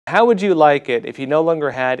How would you like it if you no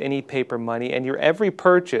longer had any paper money and your every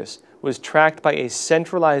purchase was tracked by a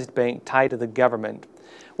centralized bank tied to the government?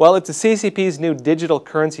 Well, if the CCP's new digital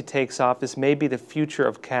currency takes off, this may be the future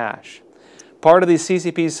of cash. Part of the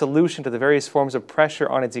CCP's solution to the various forms of pressure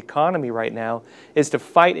on its economy right now is to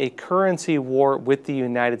fight a currency war with the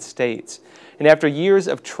United States. And after years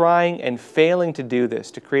of trying and failing to do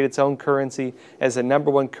this, to create its own currency as the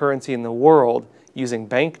 #1 currency in the world using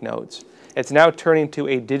banknotes, it's now turning to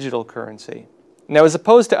a digital currency. Now, as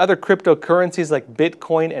opposed to other cryptocurrencies like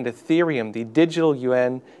Bitcoin and Ethereum, the digital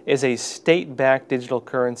yuan is a state-backed digital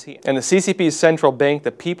currency, and the CCP's central bank,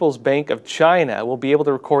 the People's Bank of China, will be able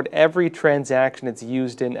to record every transaction it's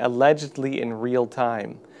used in, allegedly in real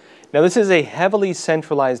time. Now, this is a heavily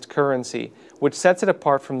centralized currency, which sets it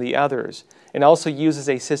apart from the others, and also uses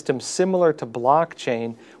a system similar to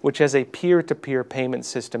blockchain, which has a peer-to-peer payment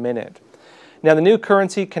system in it. Now, the new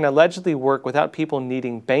currency can allegedly work without people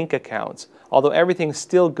needing bank accounts, although everything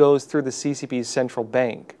still goes through the CCP's central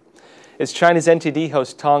bank. As China's NTD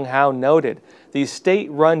host Tong Hao noted, the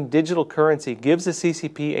state-run digital currency gives the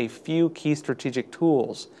CCP a few key strategic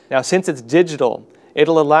tools. Now, since it's digital,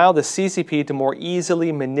 it'll allow the CCP to more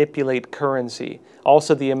easily manipulate currency,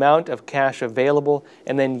 also the amount of cash available,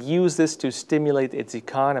 and then use this to stimulate its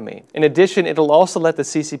economy. In addition, it'll also let the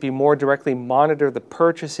CCP more directly monitor the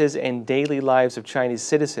purchases and daily lives of Chinese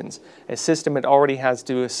citizens, a system it already has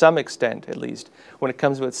to some extent, at least, when it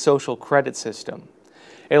comes to its social credit system.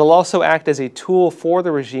 It'll also act as a tool for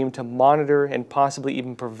the regime to monitor and possibly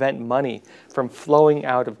even prevent money from flowing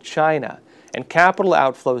out of China. And capital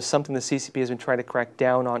outflow is something the CCP has been trying to crack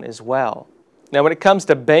down on as well. Now, when it comes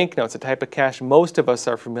to banknotes, a type of cash most of us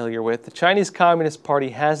are familiar with, the Chinese Communist Party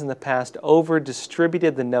has in the past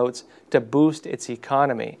over-distributed the notes to boost its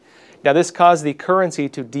economy. Now, this caused the currency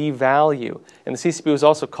to devalue, and the CCP was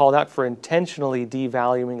also called out for intentionally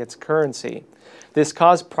devaluing its currency. This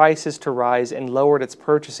caused prices to rise and lowered its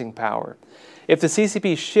purchasing power. If the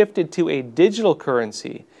CCP shifted to a digital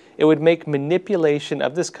currency, it would make manipulation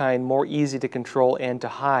of this kind more easy to control and to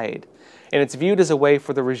hide. And it's viewed as a way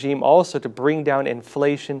for the regime also to bring down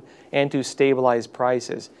inflation and to stabilize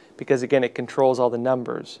prices, because again, it controls all the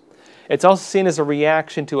numbers. It's also seen as a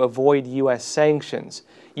reaction to avoid U.S. sanctions.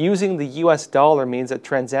 Using the U.S. dollar means that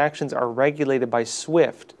transactions are regulated by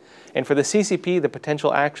SWIFT. And for the CCP, the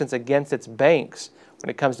potential actions against its banks, when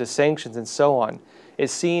it comes to sanctions and so on,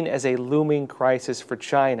 is seen as a looming crisis for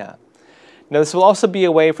China. Now, this will also be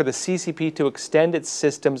a way for the CCP to extend its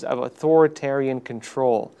systems of authoritarian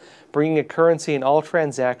control, bringing a currency and all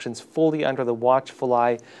transactions fully under the watchful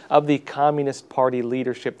eye of the Communist Party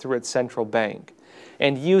leadership through its central bank.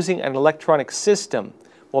 And using an electronic system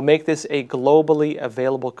will make this a globally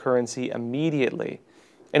available currency immediately.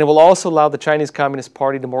 And it will also allow the Chinese Communist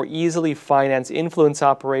Party to more easily finance influence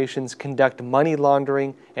operations, conduct money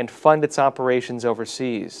laundering, and fund its operations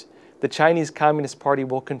overseas. The Chinese Communist Party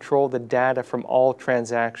will control the data from all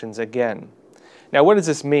transactions again. Now, what does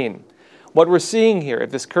this mean? What we're seeing here, if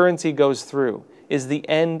this currency goes through, is the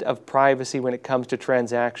end of privacy when it comes to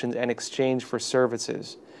transactions and exchange for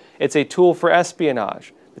services. It's a tool for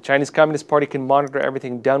espionage. The Chinese Communist Party can monitor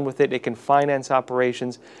everything done with it, it can finance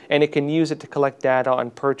operations, and it can use it to collect data on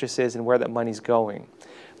purchases and where that money's going.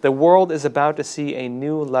 The world is about to see a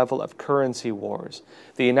new level of currency wars.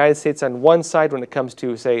 The United States on one side when it comes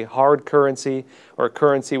to, say, hard currency or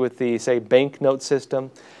currency with the, say, banknote system,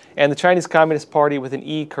 and the Chinese Communist Party with an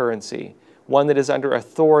e-currency, one that is under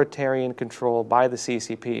authoritarian control by the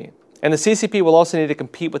CCP. And the CCP will also need to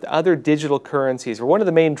compete with other digital currencies, where one of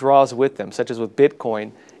the main draws with them, such as with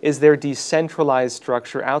Bitcoin, is their decentralized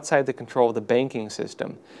structure outside the control of the banking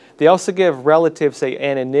system. They also give relative, say,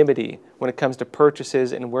 anonymity when it comes to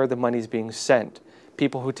purchases and where the money is being sent.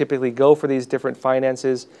 People who typically go for these different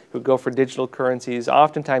finances, who go for digital currencies,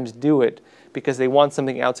 oftentimes do it because they want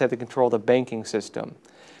something outside the control of the banking system.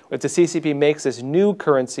 If the CCP makes this new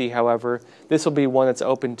currency, however, this will be one that's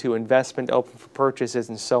open to investment, open for purchases,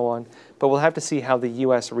 and so on, but we'll have to see how the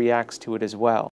U.S. reacts to it as well.